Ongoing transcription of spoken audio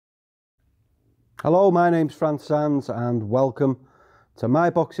Hello, my name's Frank Sands and welcome to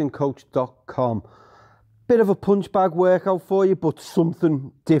myboxingcoach.com. Bit of a punch bag workout for you, but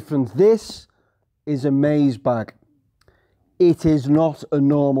something different. This is a maize bag. It is not a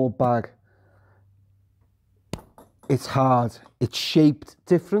normal bag. It's hard. It's shaped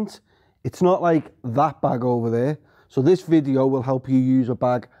different. It's not like that bag over there. So this video will help you use a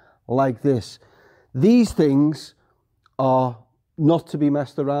bag like this. These things are not to be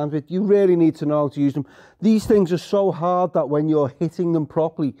messed around with. You really need to know how to use them. These things are so hard that when you're hitting them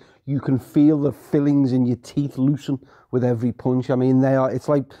properly, you can feel the fillings in your teeth loosen with every punch. I mean,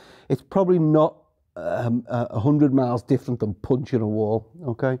 it's probably not 100 miles different than punching a wall,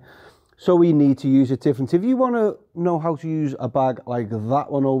 okay? So we need to use it different. If you want to know how to use a bag like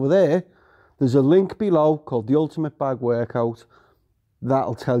that one over there, there's a link below called the Ultimate Bag Workout.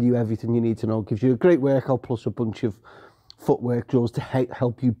 That'll tell you everything you need to know. It gives you a great workout plus a bunch of footwork drills to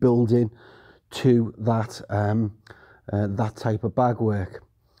help you build in to that that type of bag work.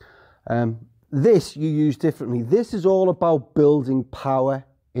 This you use differently. This is all about building power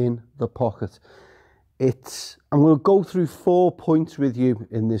in the pocket. I'm going to go through 4 points with you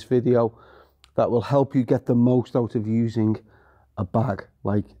in this video that will help you get the most out of using a bag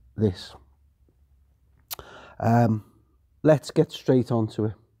like this. Let's get straight onto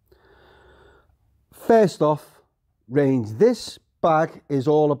it. First off, range. This bag is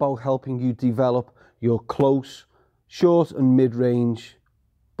all about helping you develop your close, short and mid-range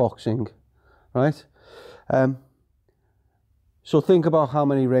boxing, right? So think about how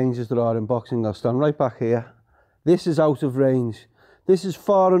many ranges there are in boxing. I'll stand right back here. This is out of range. This is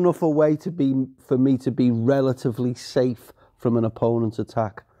far enough away for me to be relatively safe from an opponent's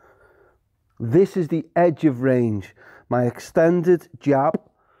attack. This is the edge of range. My extended jab,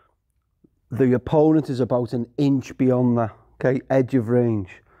 the opponent is about an inch beyond that, okay? Edge of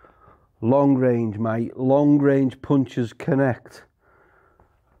range. Long range, my long range punches connect.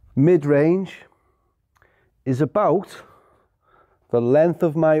 Mid range is about the length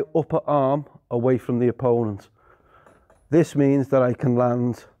of my upper arm away from the opponent. This means that I can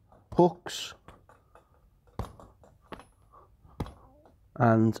land hooks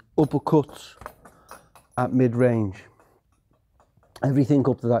and uppercuts at mid range. Everything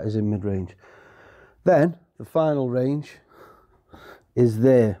up to that is in mid range. Then the final range is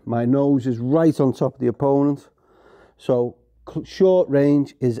there. My nose is right on top of the opponent. So short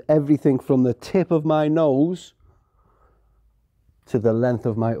range is everything from the tip of my nose to the length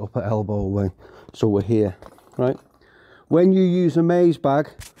of my upper elbow away. So we're here, right? When you use a maize bag,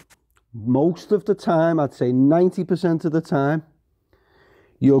 most of the time, I'd say 90% of the time,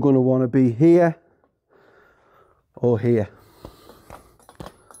 you're going to want to be here or here,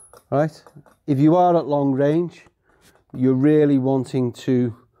 right? If you are at long range, you're really wanting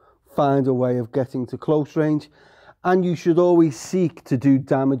to find a way of getting to close range, and you should always seek to do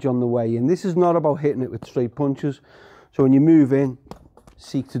damage on the way in. This is not about hitting it with straight punches. So when you move in,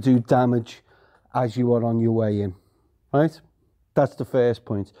 seek to do damage as you are on your way in, right? That's the first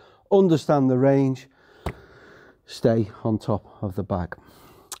point. Understand the range, stay on top of the bag.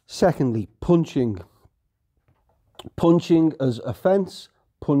 Secondly, punching. Punching as offense,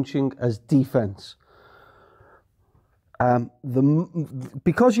 punching as defense.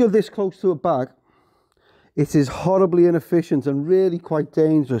 Because you're this close to a bag, it is horribly inefficient and really quite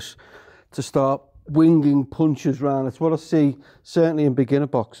dangerous to start winging punches around. It's what I see certainly in beginner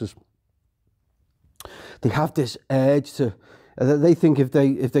boxers. They have this urge to, they think if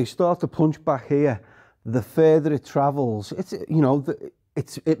they start to punch back here, the further it travels,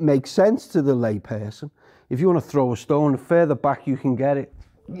 it makes sense to the lay person. If you want to throw a stone, the further back you can get it,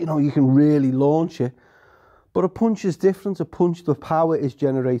 you can really launch it. But a punch is different. A punch, the power is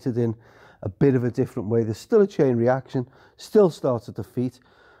generated in a bit of a different way. There's still a chain reaction, still starts at the feet,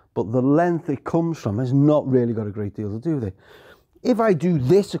 but the length it comes from has not really got a great deal to do with it. If I do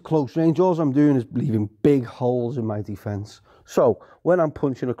this at close range, all I'm doing is leaving big holes in my defense. So when I'm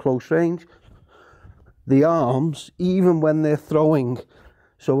punching at close range, the arms, even when they're throwing,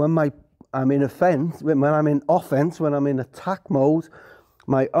 so when I'm in offense, when I'm in offense, when I'm in attack mode,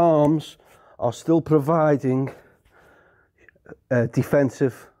 my arms are still providing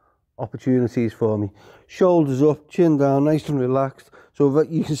defensive opportunities for me. Shoulders up, chin down, nice and relaxed. So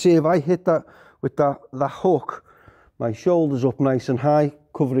you can see if I hit that with that hook, my shoulders up nice and high,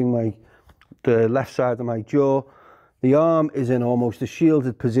 covering the left side of my jaw. The arm is in almost a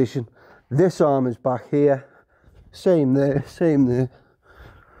shielded position. This arm is back here. Same there, same there.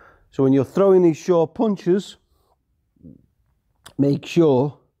 So when you're throwing these short punches, make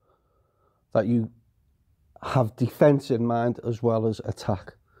sure that you have defense in mind as well as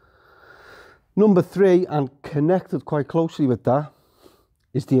attack. Number 3, and connected quite closely with that,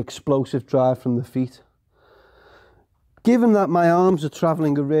 is the explosive drive from the feet. Given that my arms are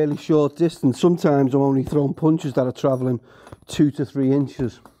travelling a really short distance, sometimes I'm only throwing punches that are travelling 2 to 3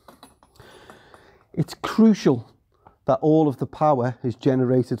 inches. It's crucial that all of the power is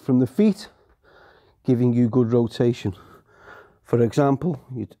generated from the feet, giving you good rotation. For example,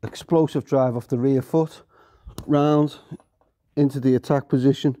 you explosive drive off the rear foot, round into the attack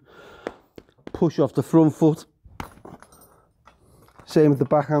position, push off the front foot, same with the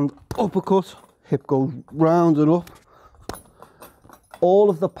backhand, uppercut, hip goes round and up. All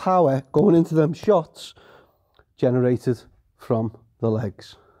of the power going into them shots generated from the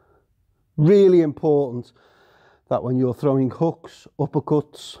legs. Really important that when you're throwing hooks,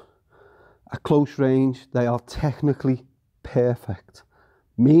 uppercuts at close range, they are technically perfect.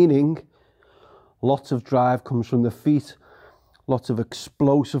 Meaning, lots of drive comes from the feet, lots of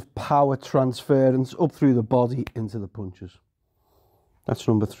explosive power transference up through the body into the punches. That's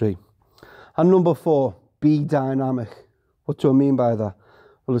number 3. And number 4, be dynamic. What do I mean by that?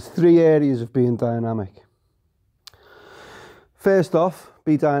 Well, there's 3 areas of being dynamic. First off,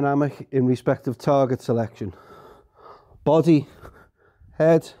 be dynamic in respect of target selection. Body,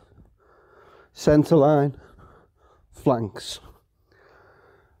 head, centre line, flanks.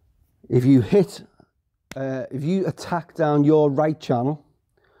 If you attack down your right channel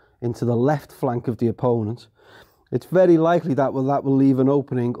into the left flank of the opponent, it's very likely that will leave an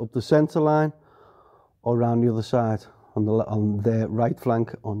opening up the centre line or around the other side on their right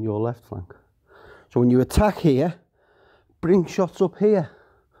flank, on your left flank. So when you attack here, bring shots up here.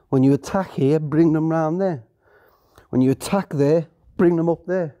 When you attack here, bring them round there. When you attack there, bring them up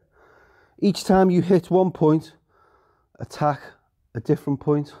there. Each time you hit one point, attack a different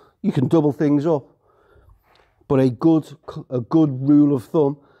point. You can double things up. But a good rule of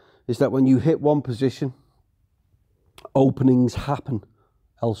thumb is that when you hit one position, openings happen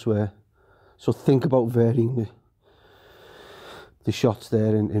elsewhere. So think about varying the shots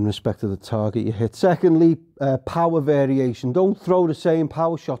there in respect to the target you hit. Secondly, power variation. Don't throw the same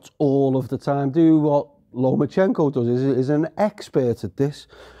power shots all of the time. Do what Lomachenko does, is an expert at this,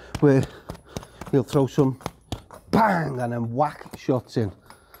 where he'll throw some bang and then whack shots in.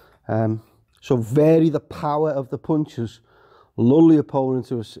 So vary the power of the punches, lull the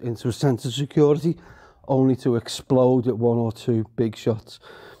opponent into a sense of security, only to explode at 1 or 2 big shots.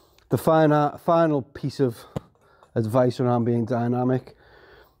 The final piece of advice around being dynamic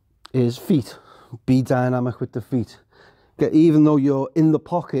is feet. Be dynamic with the feet. Even though you're in the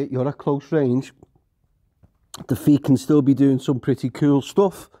pocket, you're at close range, the feet can still be doing some pretty cool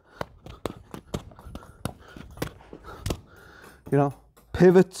stuff. You know,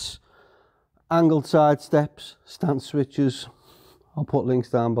 pivots, angled side steps, stance switches. I'll put links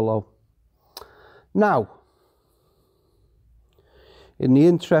down below. Now, in the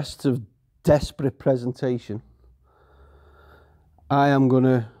interests of desperate presentation, I am going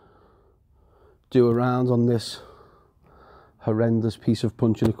to do a round on this horrendous piece of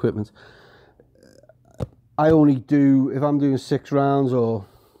punching equipment. I only do, if I'm doing 6 rounds, or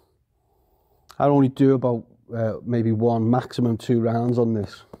I only do about maybe 1, maximum 2 rounds on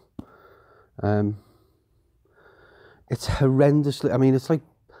this. It's horrendously, I mean, it's like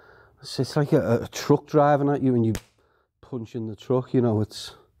a truck driving at you and you punch in the truck, you know.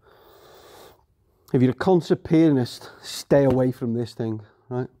 It's, if you're a concert pianist, stay away from this thing,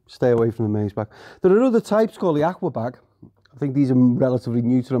 right? Stay away from the maze bag. There are other types called the aqua bag. I think these are relatively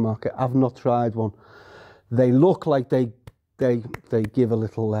new to the market. I've not tried one. They look like they give a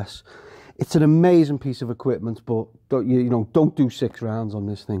little less. It's an amazing piece of equipment, but don't do 6 rounds on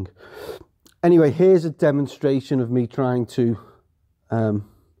this thing. Anyway, here's a demonstration of me trying to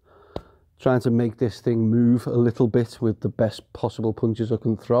make this thing move a little bit with the best possible punches I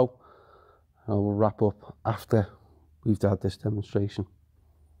can throw. I will wrap up after we've had this demonstration.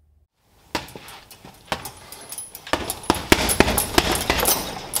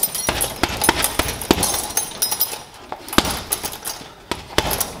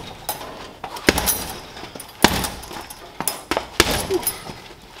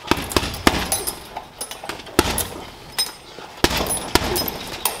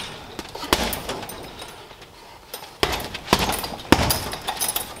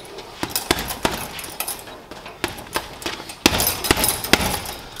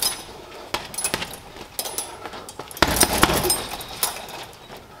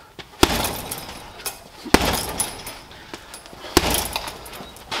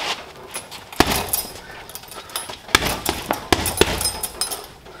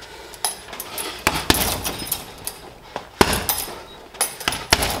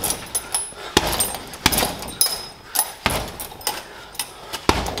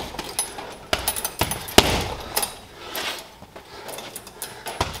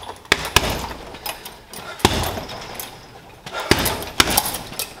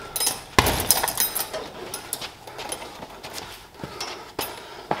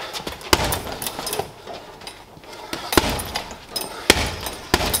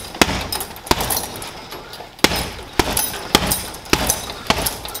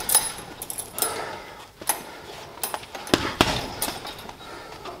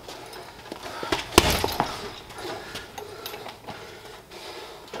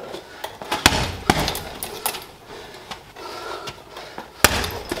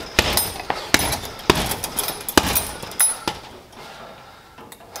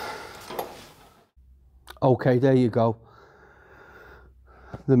 Okay, there you go.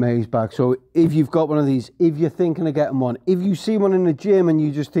 The maize bag. So if you've got one of these, if you're thinking of getting one, if you see one in the gym and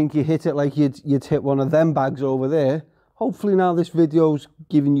you just think you hit it like you'd hit one of them bags over there, hopefully now this video's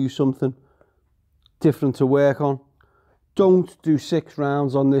giving you something different to work on. Don't do 6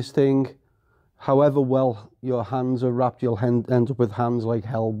 rounds on this thing. However well your hands are wrapped, you'll end up with hands like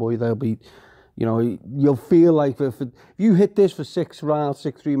hell, boy. They'll be, you know, you'll feel like if you hit this for 6 rounds,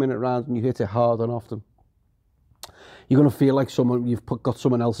 6 3-minute rounds, and you hit it hard and often, you're going to feel like you've got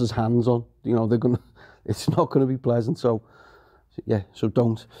someone else's hands on. You know, it's not going to be pleasant. So yeah, so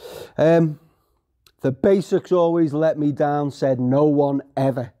don't. The basics always let me down, said no one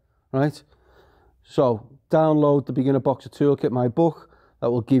ever, right? So download the Beginner Boxer Toolkit, my book. That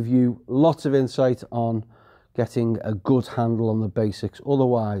will give you lots of insight on getting a good handle on the basics.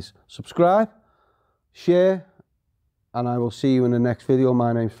 Otherwise, subscribe, share, and I will see you in the next video.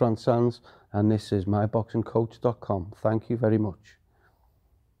 My name's Franz Sands, and this is myboxingcoach.com. Thank you very much.